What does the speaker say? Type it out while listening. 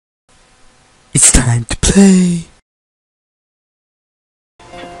It's time to play!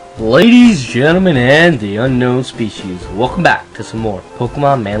 Ladies, gentlemen, and the unknown species, welcome back to some more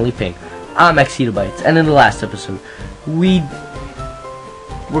Pokemon Manly Pink. I'm xHitoBitez, and in the last episode, we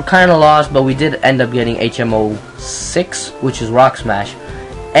were kinda lost, but we did end up getting HMO 6, which is Rock Smash,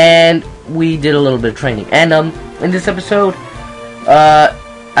 and we did a little bit of training. And in this episode, I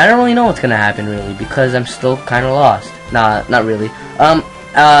don't really know what's gonna happen really, because I'm still kinda lost. Nah, not really.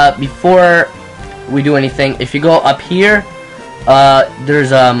 Before we do anything, if you go up here,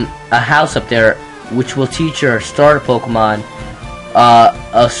 there's a house up there which will teach your starter Pokemon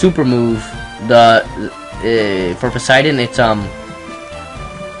a super move. For Poseidon, it's a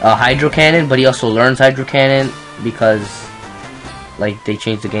Hydro Cannon, but he also learns Hydro Cannon because like they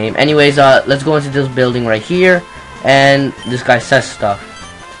changed the game. Anyways, let's go into this building right here, and this guy says stuff.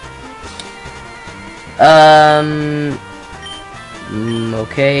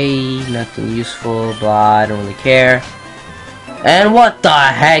 Okay, nothing useful, blah, I don't really care. And what the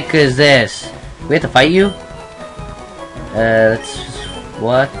heck is this? We have to fight you?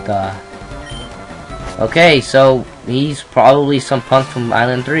 What the? Okay, so he's probably some punk from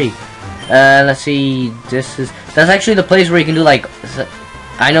Island 3. Let's see, that's actually the place where you can do like,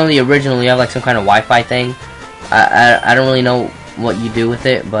 I know the original, you have like some kind of Wi-Fi thing. I don't really know what you do with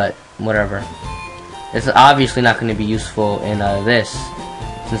it, but whatever. It's obviously not going to be useful in this,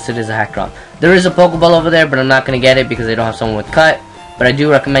 since it is a hack drop. There is a Pokeball over there, but I'm not going to get it because I don't have someone with cut. But I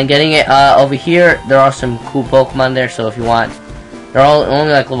do recommend getting it. Over here, there are some cool Pokemon there, so if you want, they're all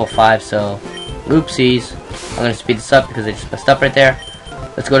only like level 5, so oopsies. I'm going to speed this up because I just messed up right there.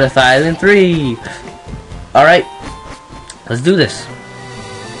 Let's go to Island 3. Alright, let's do this.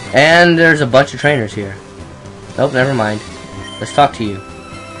 And there's a bunch of trainers here. Nope, never mind. Let's talk to you.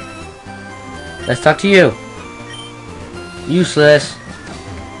 Let's talk to you. Useless.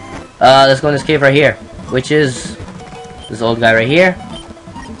 Let's go in this cave right here, which is this old guy right here.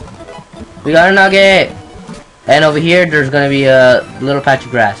 We got a nugget. And over here, there's gonna be a little patch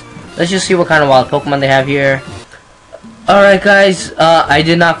of grass. Let's just see what kind of wild Pokemon they have here. Alright guys, I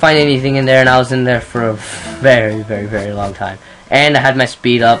did not find anything in there, and I was in there for a very, very, very long time. And I had my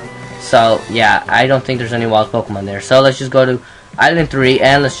speed up, so yeah, I don't think there's any wild Pokemon there. So let's just go to Island 3,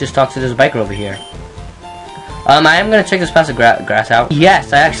 and let's just talk to this biker over here. I am gonna check this patch of grass out.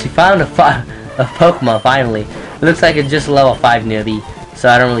 Yes, I actually found a Pokemon finally. It looks like it's just level 5 nearly, so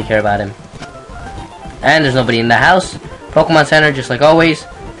I don't really care about him. And there's nobody in the house. Pokemon Center, just like always.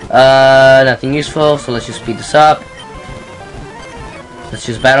 Nothing useful, so let's just speed this up. Let's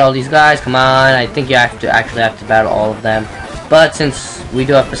just battle all these guys. Come on, I think you actually have to battle all of them. But since we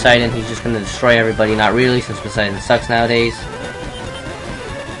do have Poseidon, he's just gonna destroy everybody. Not really, since Poseidon sucks nowadays.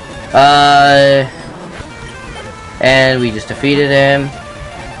 And we just defeated him,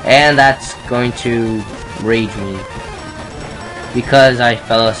 and that's going to rage me because I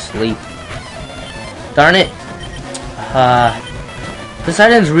fell asleep. Darn it.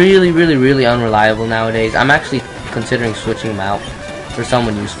 Poseidon's really, really, really unreliable nowadays. I'm actually considering switching him out for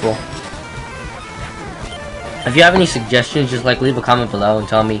someone useful. If you have any suggestions, just like leave a comment below and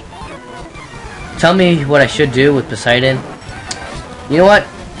tell me what I should do with Poseidon. You know what?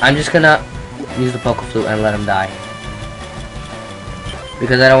 I'm just gonna use the Poke Flute and let him die.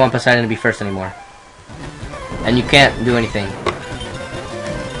 Because I don't want Poseidon to be first anymore. And you can't do anything.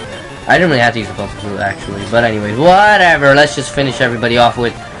 I didn't really have to use the Poke Flute actually. But anyways, whatever. Let's just finish everybody off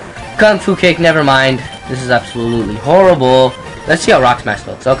with Kung Fu Kick. Never mind. This is absolutely horrible. Let's see how Rock Smash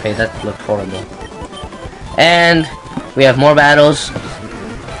looks. Okay, that looked horrible. And we have more battles.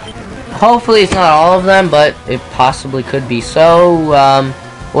 Hopefully it's not all of them, but it possibly could be. So,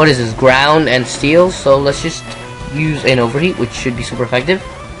 what is this? Ground and steel. So let's just use an overheat, which should be super effective.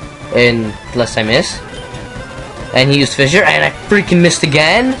 And unless I miss. And he used fissure, and I freaking missed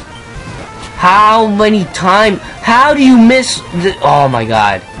again. How many times? How do you miss the? Oh my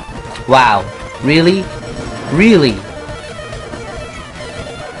god! Wow! Really? Really?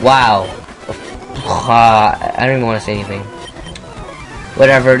 Wow! I don't even want to say anything.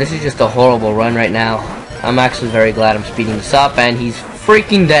 Whatever. This is just a horrible run right now. I'm actually very glad I'm speeding this up, and he's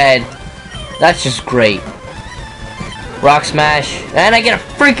freaking dead. That's just great. Rock Smash, and I get a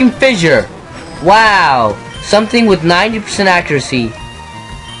freaking fissure. Wow, something with 90% accuracy.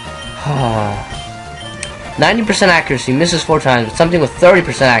 90% accuracy, misses 4 times, but something with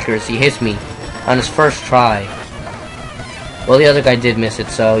 30% accuracy hits me on his first try. Well, the other guy did miss it,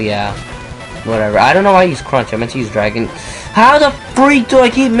 so yeah. Whatever. I don't know why I use Crunch. I meant to use Dragon. How the freak do I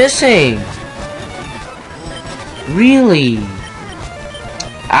keep missing? Really?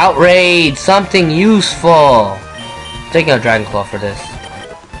 Outrage! Something useful! I'm taking out Dragon Claw for this.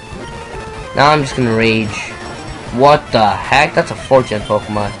 Now I'm just gonna rage. What the heck? That's a 4th-gen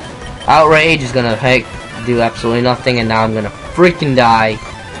Pokemon. Outrage is gonna do absolutely nothing, and now I'm gonna freaking die.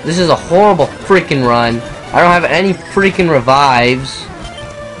 This is a horrible freaking run. I don't have any freaking revives.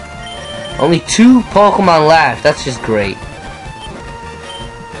 Only 2 Pokemon left. That's just great.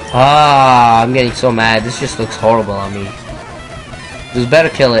 Ah, I'm getting so mad. This just looks horrible on me. Just better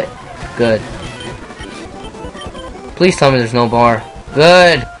kill it. Good. Please tell me there's no bar.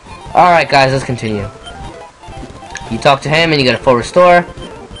 Good. Alright guys, let's continue. You talk to him and you get a full restore.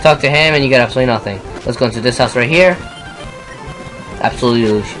 Talk to him and you get absolutely nothing. Let's go into this house right here.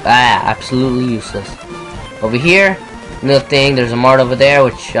 Absolutely useless. Over here, another thing, there's a mart over there,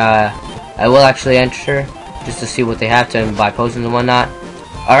 which I will actually enter just to see what they have to buy potions and whatnot.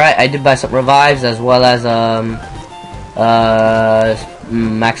 Alright, I did buy some revives as well as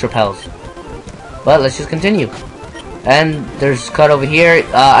max repels. But let's just continue. And there's Cut over here.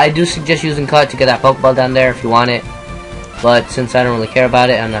 I do suggest using Cut to get that Pokeball down there if you want it. But since I don't really care about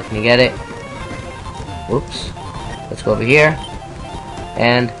it, I'm not going to get it. Whoops. Let's go over here.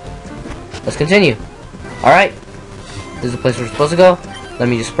 And let's continue. Alright. This is the place we're supposed to go. Let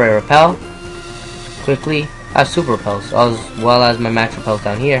me just spray a repel. Quickly. I have super repels as well as my max repels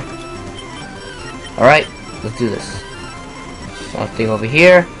down here. Alright. Let's do this. Something over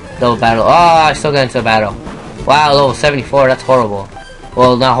here. Double battle. Oh, I still got into a battle. Wow, level 74. That's horrible.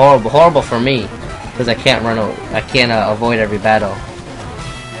 Well, not horrible. Horrible for me. Because I can't run over. I can't avoid every battle.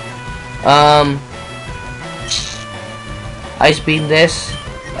 Ice Beam this.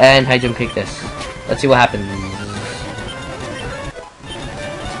 And High Jump Kick this. Let's see what happens.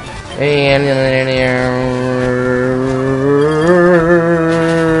 And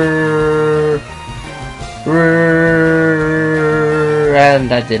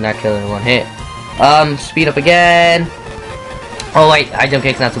that did not kill in one hit. Speed up again. Oh wait, High Jump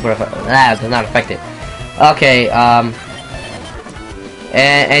Kick's not super effective. Does not affect it. Okay, and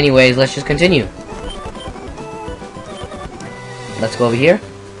anyways, let's just continue. Let's go over here.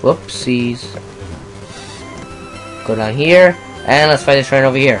 Whoopsies. Go down here, and let's fight this train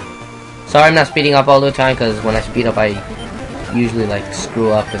over here. Sorry I'm not speeding up all the time, because when I speed up I usually like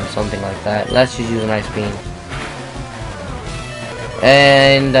screw up and something like that. Let's just use an Ice Beam.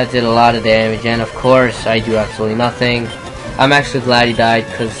 And that did a lot of damage, and of course I do absolutely nothing. I'm actually glad he died,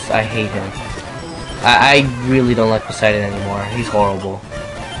 because I hate him. I really don't like Poseidon anymore. He's horrible.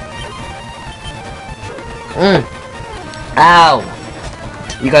 Ow!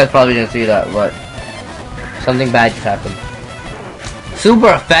 You guys probably didn't see that, but something bad just happened.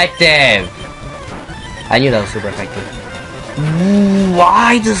 Super effective! I knew that was super effective.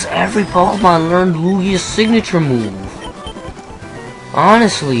 Why does every Pokemon learn Lugia's signature move?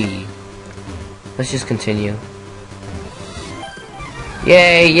 Honestly. Let's just continue.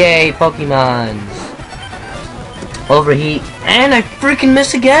 Yay, yay, Pokemons. Overheat. And I freaking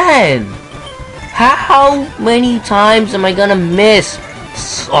miss again! How many times am I gonna miss?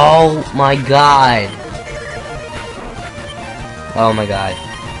 Oh my god. Oh my god.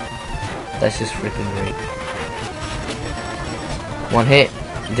 That's just freaking great. One hit.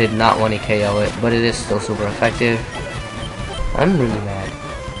 Did not want to KO it, but it is still super effective. I'm really mad.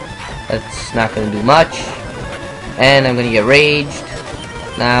 That's not gonna do much. And I'm gonna get raged.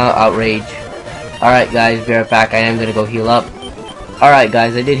 Now, outrage. Alright guys, be right back. I am gonna go heal up. Alright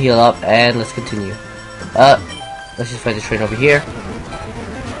guys, I did heal up, and let's continue. Let's just fight this train over here.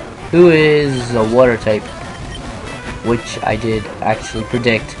 Who is a water type? Which I did actually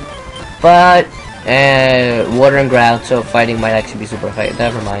predict. But, water and ground, so fighting might actually be super effective.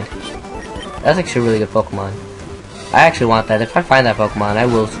 Never mind. That's actually a really good Pokemon. I actually want that. If I find that Pokemon, I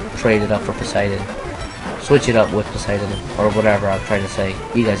will trade it up for Poseidon. Switch it up with Poseidon, or whatever I'm trying to say.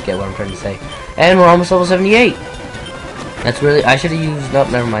 You guys get what I'm trying to say. And we're almost level 78. That's really... I should have used... Nope,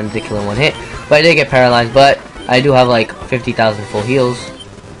 never mind. Did kill in one hit. But I did get paralyzed, but I do have like 50,000 full heals.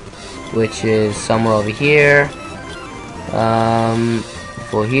 Which is somewhere over here.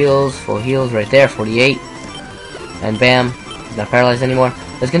 Full heals right there, 48. And bam, not paralyzed anymore.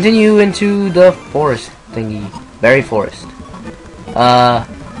 Let's continue into the forest thingy. Berry forest.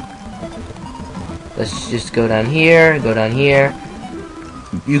 Let's just go down here,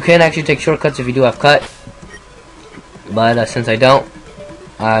 You can actually take shortcuts if you do have cut. But since I don't,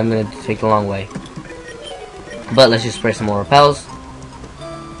 I'm going to take the long way. But let's just spray some more repels.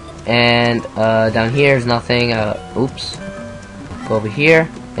 And down here is nothing. Oops. Go over here,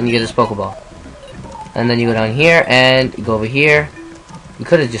 and you get this Pokeball. And then you go down here, and you go over here. You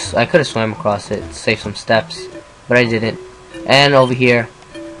could have just... I could have swam across it to save some steps. But I didn't. And over here,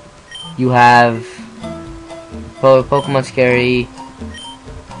 you have... Pokemon Scary.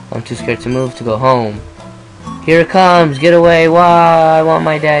 I'm too scared to move to go home. Here it comes! Get away! Why? I want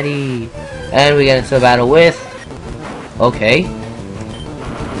my daddy! And we get into a battle with... Okay.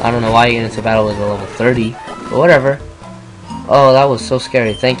 I don't know why you get into a battle with a level 30. But whatever. Oh, that was so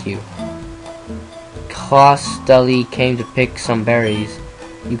scary. Thank you. Costly came to pick some berries.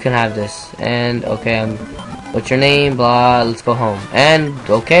 You can have this. And, okay, what's your name? Blah, let's go home. And,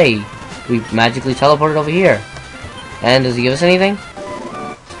 okay. We magically teleported over here. And does he give us anything?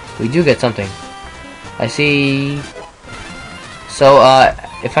 We do get something. I see. So,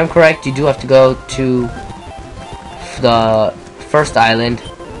 if I'm correct, you do have to go to the first island,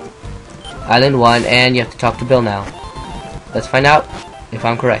 Island 1, and you have to talk to Bill now. Let's find out if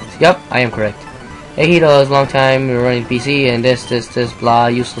I'm correct. Yep, I am correct. Hey, Hito, it's a long time we were running PC, and this, blah,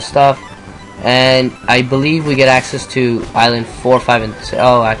 useless stuff. And I believe we get access to Island 4, 5, and 6.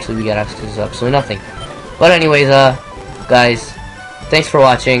 Oh, actually, we get access to absolutely nothing. But anyways, guys, thanks for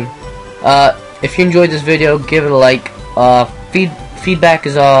watching. If you enjoyed this video, give it a like. Feedback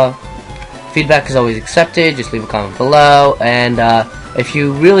is always accepted. Just leave a comment below. And if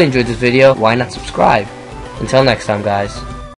you really enjoyed this video, why not subscribe? Until next time, guys.